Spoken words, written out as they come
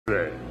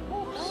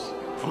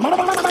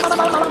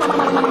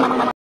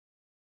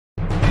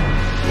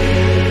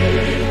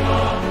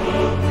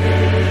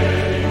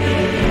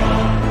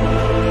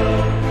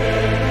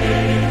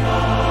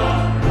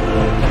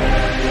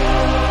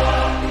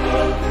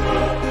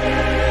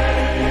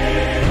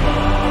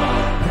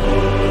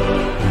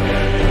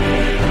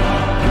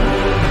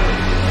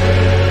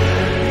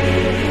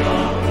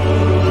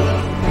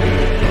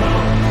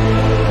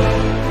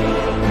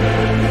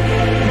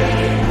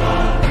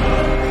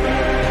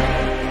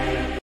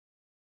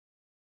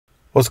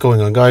What's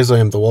going on, guys? I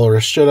am the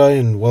Walrus Jedi,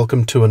 and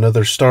welcome to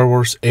another Star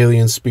Wars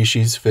Alien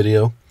Species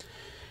video.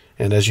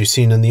 And as you've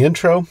seen in the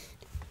intro,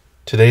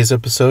 today's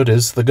episode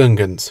is the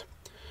Gungans.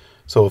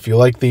 So if you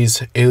like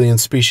these alien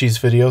species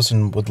videos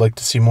and would like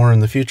to see more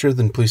in the future,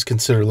 then please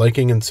consider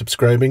liking and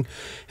subscribing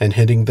and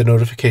hitting the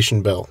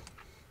notification bell.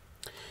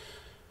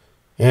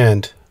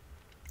 And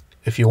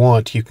if you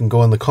want, you can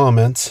go in the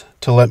comments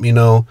to let me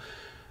know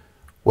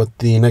what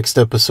the next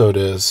episode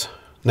is.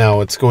 Now,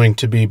 it's going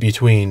to be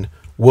between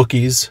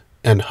Wookiees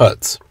and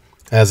Hutts,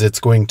 as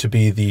it's going to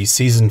be the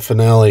season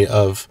finale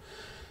of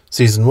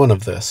season 1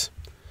 of this.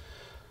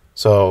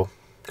 So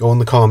go in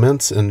the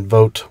comments and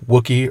vote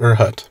Wookiee or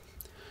Hutt.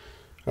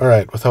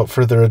 Alright, without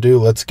further ado,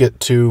 let's get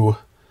to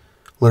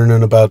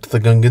learning about the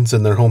Gungans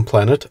and their home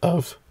planet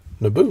of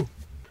Naboo.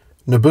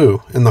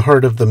 Naboo, in the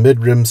heart of the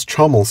Mid-Rim's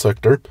Chommel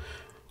sector,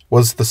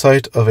 was the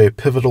site of a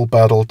pivotal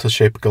battle to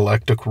shape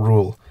galactic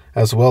rule,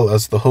 as well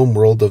as the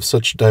homeworld of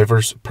such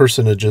diverse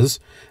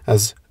personages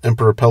as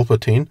Emperor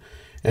Palpatine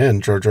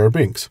and Jar Jar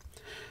Binks.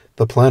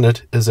 The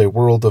planet is a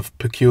world of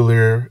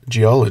peculiar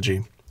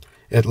geology.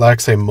 It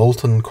lacks a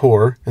molten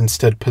core,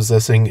 instead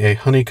possessing a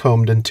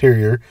honeycombed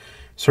interior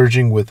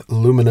surging with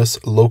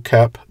luminous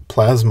low-cap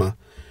plasma.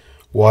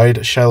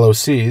 Wide, shallow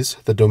seas,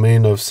 the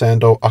domain of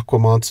sando aqua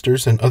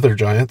monsters and other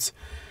giants,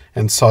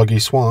 and soggy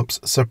swamps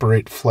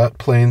separate flat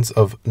plains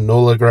of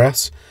Nola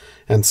grass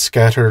and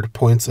scattered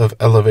points of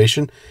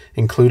elevation,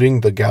 including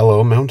the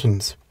Gallo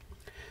Mountains.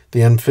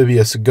 The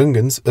amphibious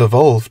Gungans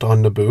evolved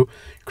on Naboo,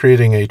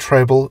 creating a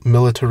tribal,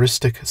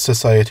 militaristic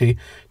society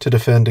to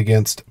defend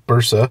against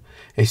Bursa,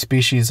 a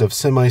species of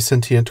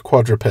semi-sentient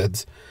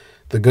quadrupeds.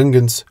 The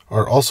Gungans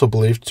are also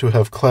believed to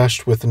have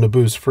clashed with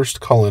Naboo's first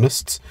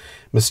colonists,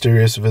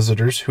 mysterious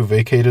visitors who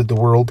vacated the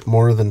world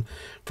more than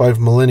 5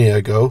 millennia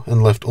ago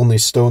and left only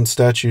stone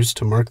statues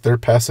to mark their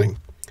passing.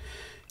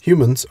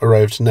 Humans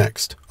arrived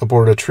next,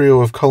 aboard a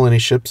trio of colony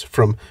ships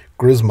from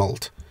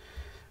Grismalt.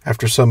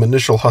 After some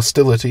initial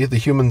hostility, the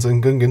humans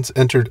and Gungans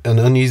entered an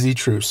uneasy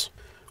truce,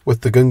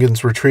 with the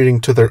Gungans retreating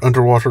to their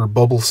underwater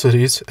bubble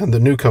cities and the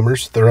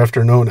newcomers,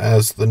 thereafter known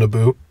as the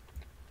Naboo,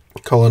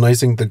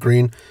 colonizing the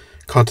green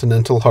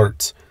continental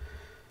hearts.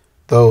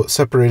 Though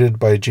separated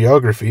by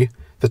geography,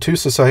 the two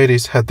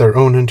societies had their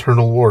own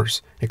internal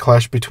wars. A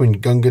clash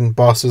between Gungan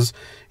bosses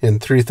in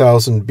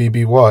 3000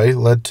 BBY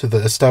led to the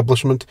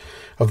establishment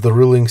of the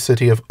ruling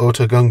city of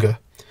Otoh Gunga,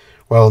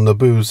 while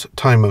Naboo's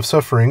time of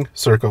suffering,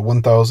 circa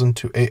 1000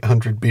 to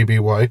 800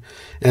 BBY,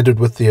 ended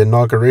with the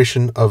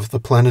inauguration of the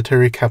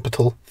planetary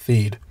capital,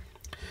 Theed.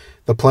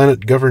 The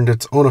planet governed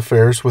its own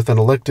affairs with an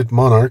elected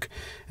monarch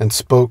and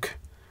spoke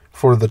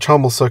for the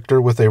Chommel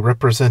sector with a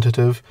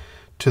representative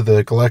to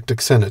the Galactic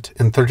Senate.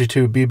 In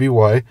 32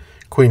 BBY,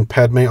 Queen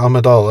Padme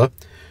Amidala,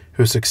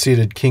 who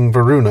succeeded King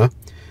Varuna,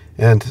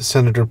 and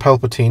Senator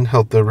Palpatine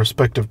held their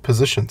respective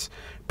positions.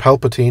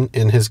 Palpatine,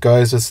 in his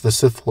guise as the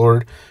Sith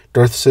Lord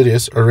Darth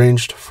Sidious,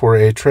 arranged for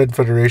a Trade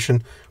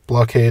Federation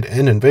blockade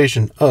and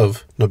invasion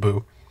of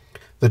Naboo.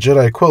 The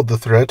Jedi quelled the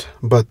threat,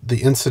 but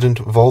the incident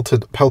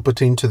vaulted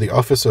Palpatine to the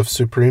office of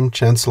Supreme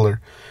Chancellor,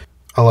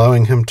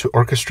 allowing him to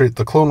orchestrate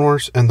the Clone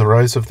Wars and the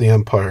rise of the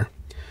Empire.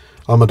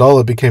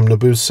 Amidala became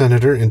Naboo's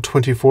senator in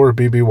 24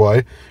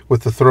 BBY,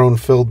 with the throne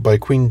filled by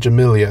Queen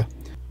Jamilia.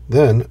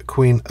 Then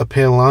Queen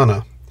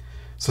Apellana,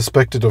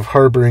 suspected of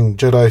harboring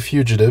Jedi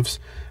fugitives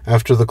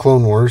after the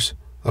Clone Wars,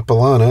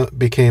 Apellana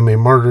became a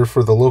martyr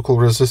for the local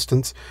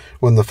resistance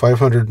when the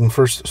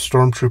 501st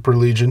Stormtrooper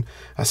Legion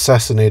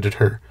assassinated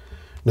her.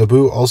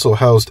 Naboo also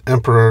housed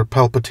Emperor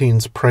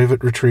Palpatine's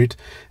private retreat,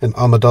 and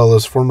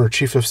Amidala's former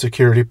chief of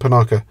security,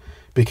 Panaka,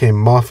 became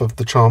Moff of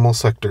the Chommel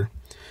sector.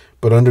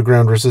 But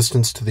underground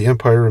resistance to the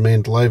Empire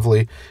remained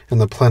lively, and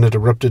the planet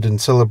erupted in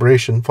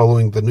celebration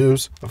following the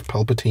news of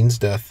Palpatine's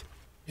death.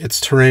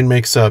 Its terrain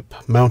makes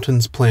up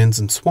mountains, plains,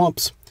 and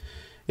swamps.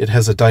 It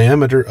has a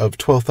diameter of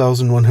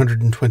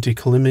 12,120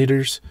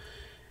 kilometers.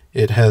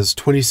 It has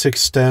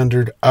 26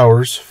 standard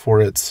hours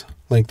for its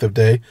length of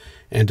day,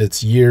 and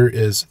its year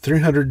is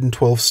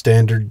 312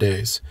 standard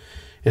days.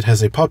 It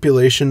has a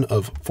population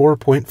of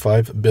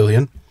 4.5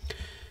 billion,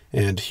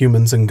 and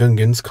humans and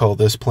Gungans call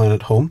this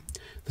planet home.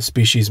 The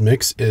species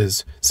mix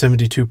is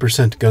 72%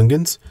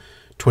 Gungans,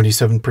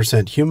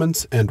 27%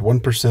 humans, and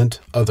 1%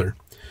 other.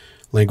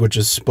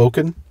 Languages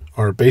spoken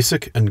are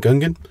Basic and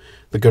Gungan.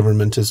 The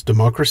government is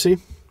democracy.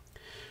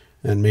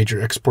 And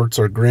major exports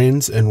are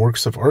grains and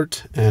works of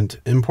art, and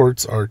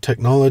imports are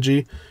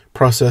technology,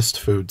 processed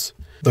foods.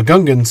 The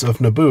Gungans of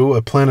Naboo,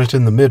 a planet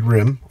in the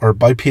Mid-Rim, are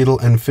bipedal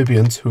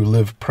amphibians who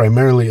live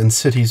primarily in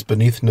cities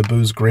beneath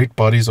Naboo's great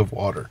bodies of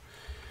water.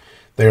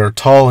 They are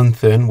tall and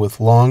thin, with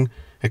long,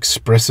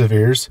 expressive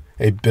ears,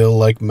 a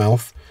bill-like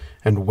mouth,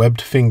 and webbed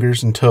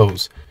fingers and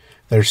toes.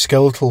 Their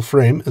skeletal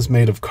frame is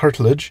made of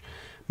cartilage,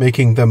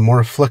 making them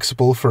more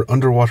flexible for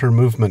underwater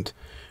movement.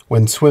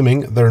 When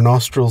swimming, their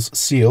nostrils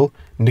seal,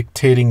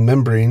 nictitating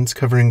membranes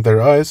covering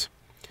their eyes,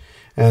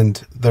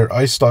 and their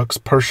eye stalks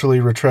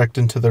partially retract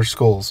into their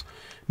skulls,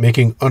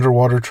 making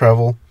underwater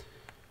travel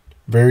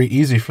very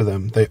easy for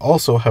them. They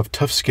also have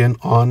tough skin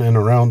on and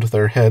around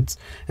their heads,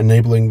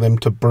 enabling them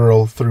to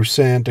burrow through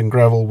sand and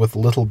gravel with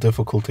little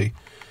difficulty.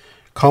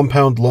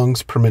 Compound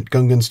lungs permit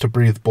Gungans to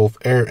breathe both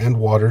air and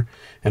water,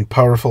 and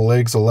powerful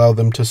legs allow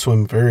them to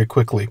swim very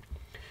quickly.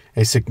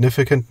 A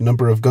significant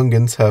number of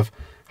Gungans have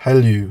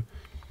hailu,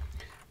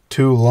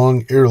 2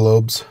 long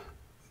earlobes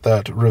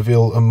that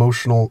reveal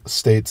emotional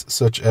states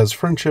such as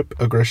friendship,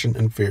 aggression,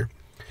 and fear.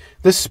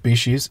 This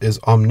species is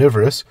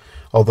omnivorous,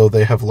 although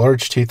they have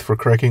large teeth for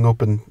cracking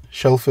open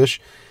shellfish,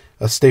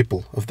 a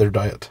staple of their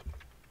diet.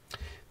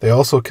 They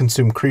also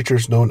consume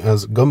creatures known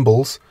as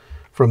gumballs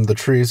from the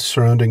trees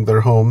surrounding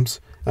their homes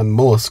and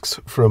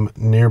mollusks from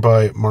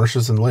nearby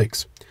marshes and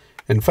lakes.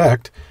 In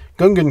fact,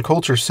 Gungan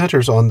culture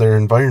centers on their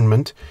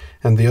environment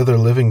and the other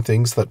living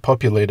things that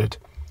populate it.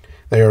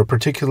 They are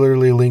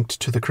particularly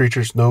linked to the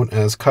creatures known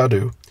as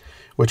Kadu,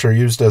 which are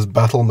used as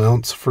battle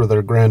mounts for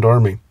their grand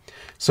army.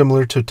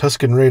 Similar to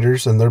Tusken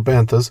Raiders and their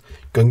banthas,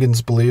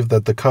 Gungans believe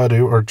that the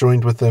Kadu are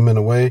joined with them in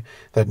a way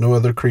that no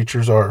other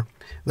creatures are.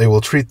 They will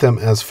treat them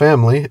as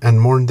family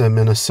and mourn them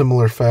in a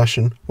similar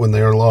fashion when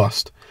they are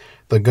lost.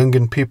 The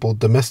Gungan people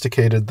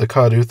domesticated the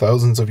Kadu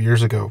thousands of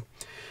years ago,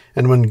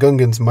 and when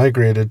Gungans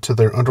migrated to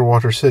their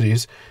underwater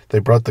cities, they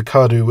brought the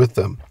Kadu with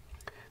them.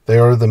 They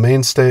are the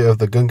mainstay of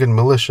the Gungan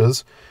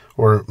militias,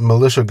 or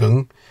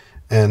militiagung,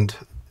 and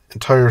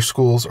entire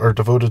schools are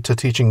devoted to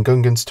teaching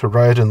Gungans to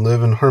ride and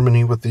live in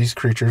harmony with these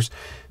creatures,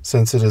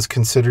 since it is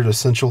considered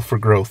essential for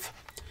growth.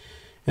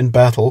 In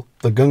battle,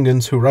 the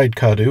Gungans who ride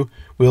Kadu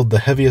wield the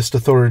heaviest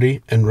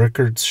authority, and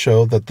records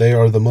show that they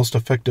are the most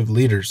effective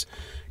leaders.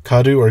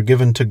 Kadu are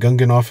given to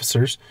Gungan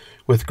officers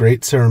with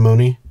great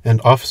ceremony, and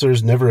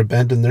officers never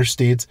abandon their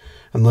steeds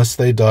unless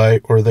they die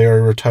or they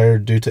are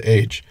retired due to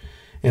age.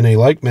 In a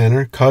like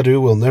manner,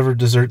 Kadu will never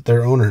desert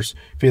their owners,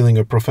 feeling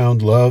a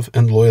profound love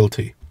and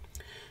loyalty.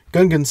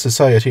 Gungan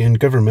society and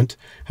government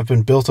have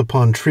been built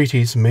upon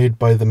treaties made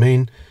by the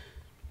many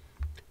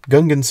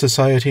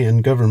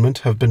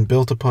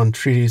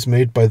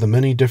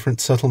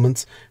different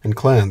settlements and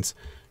clans.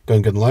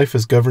 Gungan life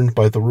is governed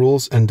by the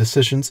rules and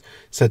decisions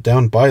set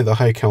down by the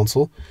High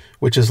Council,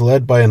 which is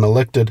led by an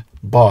elected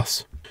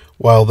boss.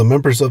 While the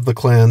members of the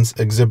clans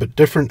exhibit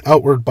different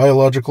outward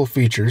biological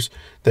features,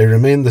 they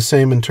remain the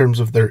same in terms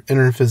of their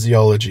inner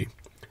physiology.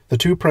 The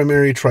 2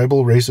 primary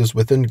tribal races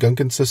within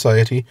Gungan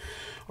society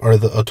are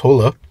the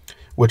Atola,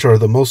 which are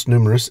the most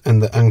numerous,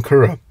 and the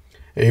Ankura,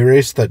 a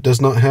race that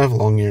does not have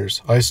long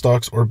ears, eye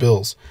stalks, or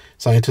bills.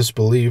 Scientists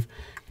believe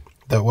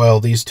that while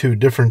these 2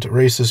 different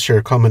races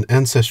share common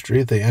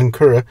ancestry, the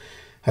Ankura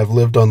have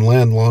lived on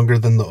land longer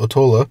than the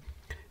Atola,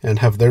 and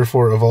have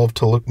therefore evolved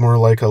to look more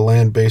like a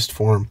land-based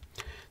form.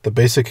 The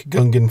basic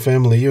Gungan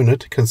family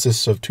unit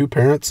consists of 2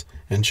 parents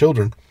and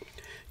children.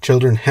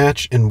 Children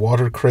hatch in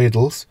water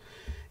cradles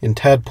in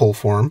tadpole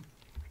form,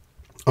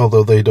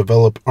 although they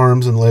develop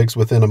arms and legs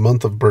within a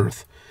month of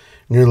birth.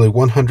 Nearly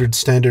 100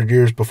 standard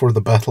years before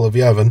the Battle of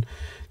Yavin,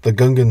 the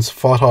Gungans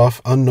fought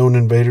off unknown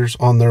invaders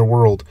on their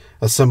world,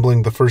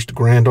 assembling the first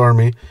Grand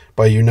Army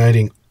by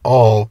uniting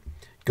all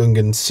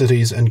Gungan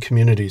cities and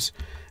communities.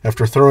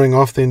 After throwing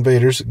off the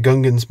invaders,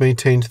 Gungans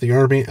maintained the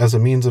army as a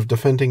means of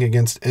defending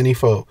against any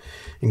foe,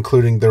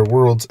 including their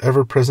world's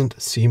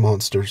ever-present sea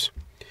monsters.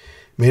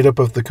 Made up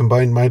of the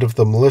combined might of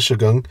the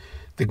militiagung,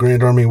 the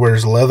Grand Army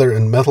wears leather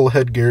and metal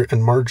headgear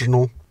and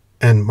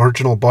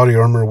marginal body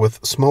armor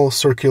with small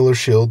circular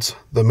shields.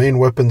 The main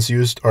weapons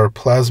used are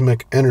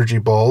plasmic energy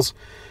balls.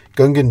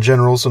 Gungan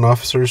generals and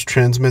officers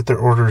transmit their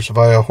orders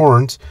via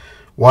horns,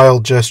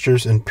 wild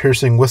gestures, and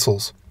piercing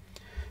whistles.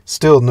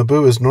 Still,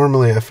 Naboo is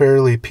normally a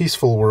fairly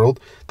peaceful world,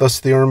 thus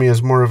the army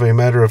is more of a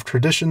matter of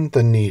tradition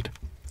than need.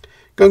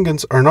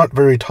 Gungans are not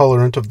very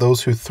tolerant of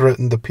those who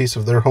threaten the peace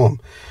of their home,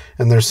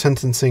 and their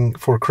sentencing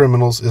for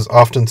criminals is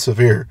often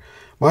severe.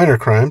 Minor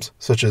crimes,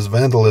 such as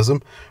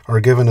vandalism,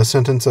 are given a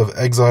sentence of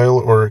exile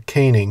or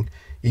caning,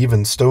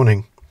 even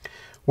stoning.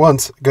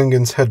 Once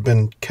Gungans had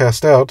been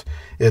cast out,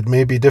 it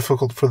may be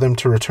difficult for them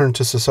to return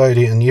to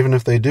society, and even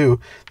if they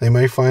do, they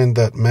may find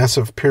that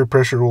massive peer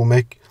pressure will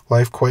make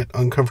life quite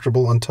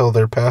uncomfortable until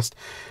their past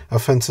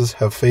offenses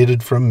have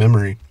faded from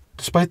memory.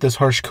 Despite this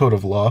harsh code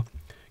of law,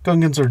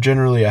 Gungans are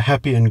generally a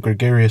happy and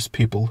gregarious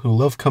people who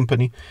love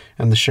company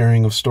and the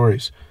sharing of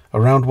stories.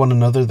 Around one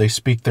another they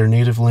speak their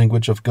native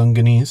language of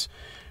Gunganese,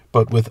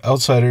 but with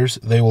outsiders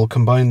they will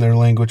combine their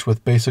language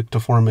with Basic to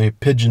form a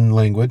pidgin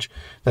language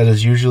that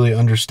is usually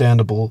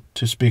understandable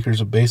to speakers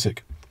of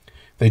Basic.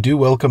 They do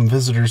welcome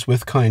visitors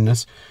with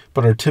kindness,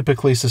 but are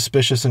typically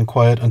suspicious and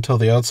quiet until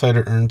the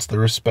outsider earns their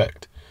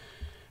respect.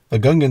 The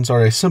Gungans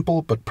are a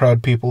simple but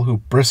proud people who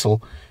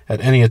bristle at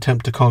any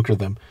attempt to conquer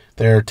them.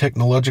 They are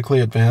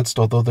technologically advanced,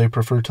 although they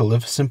prefer to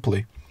live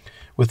simply,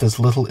 with as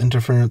little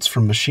interference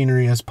from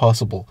machinery as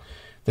possible.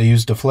 They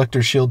use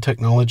deflector shield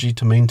technology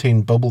to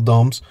maintain bubble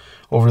domes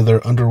over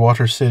their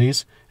underwater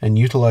cities and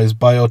utilize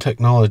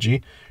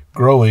biotechnology,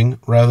 growing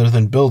rather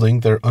than building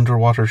their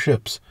underwater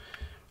ships,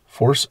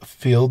 force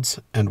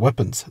fields, and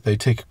weapons. They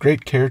take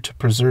great care to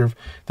preserve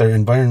their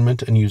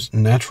environment and use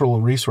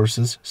natural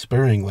resources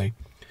sparingly.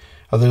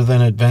 Other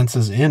than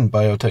advances in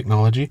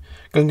biotechnology,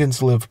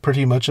 Gungans live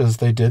pretty much as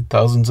they did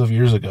thousands of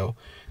years ago.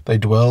 They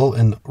dwell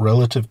in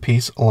relative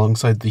peace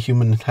alongside the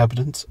human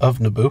inhabitants of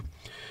Naboo,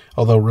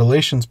 although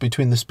relations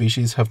between the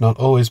species have not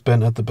always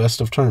been at the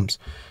best of terms.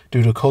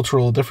 Due to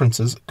cultural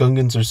differences,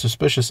 Gungans are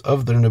suspicious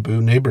of their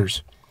Naboo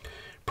neighbors,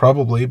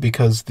 probably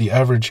because the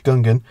average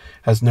Gungan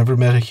has never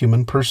met a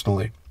human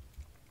personally.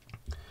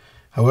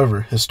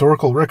 However,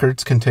 historical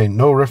records contain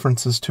no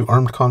references to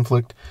armed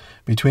conflict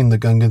between the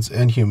Gungans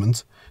and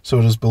humans, so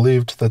it is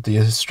believed that the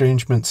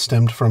estrangement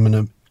stemmed from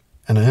an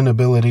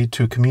inability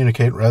to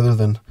communicate rather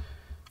than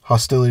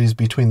hostilities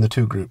between the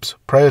two groups.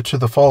 Prior to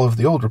the fall of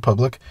the Old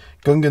Republic,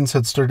 Gungans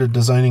had started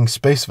designing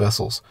space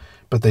vessels,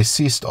 but they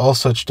ceased all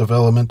such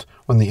development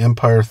when the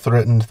Empire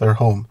threatened their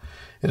home.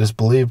 It is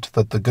believed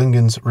that the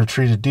Gungans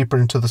retreated deeper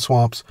into the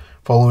swamps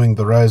following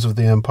the rise of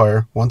the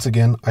Empire, once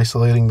again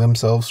isolating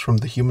themselves from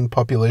the human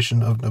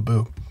population of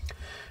Naboo.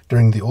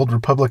 During the Old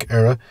Republic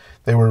era,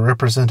 they were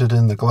represented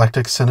in the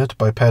Galactic Senate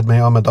by Padme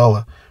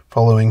Amidala,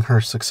 following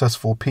her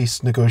successful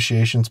peace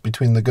negotiations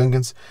between the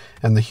Gungans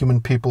and the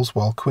human peoples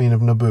while Queen of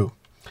Naboo.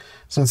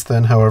 Since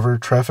then, however,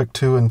 traffic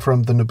to and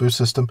from the Naboo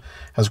system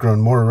has grown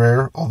more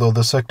rare, although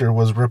the sector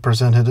was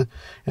represented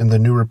in the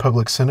New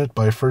Republic Senate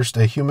by first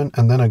a human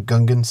and then a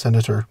Gungan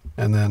senator.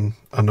 And then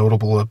a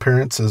notable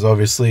appearance is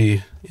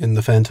obviously in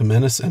The Phantom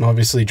Menace, and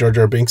obviously Jar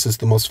Jar Binks is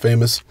the most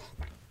famous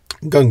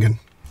Gungan.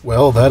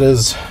 Well, that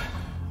is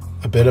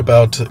a bit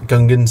about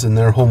Gungans in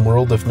their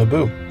homeworld of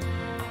Naboo.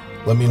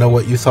 Let me know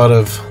what you thought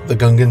of the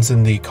Gungans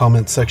in the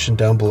comment section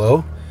down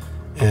below,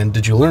 and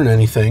did you learn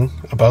anything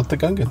about the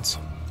Gungans?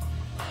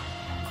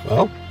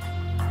 Well,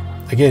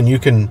 again, you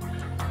can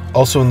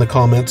also in the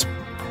comments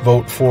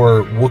vote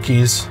for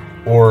Wookiees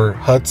or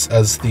Hutts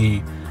as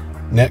the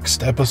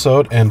next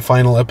episode and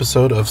final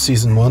episode of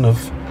Season 1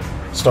 of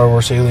Star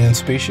Wars Alien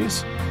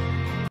Species.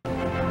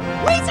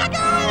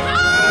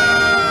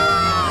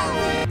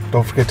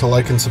 Don't forget to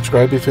like and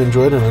subscribe if you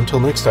enjoyed, and until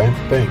next time,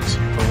 thanks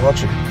for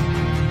watching.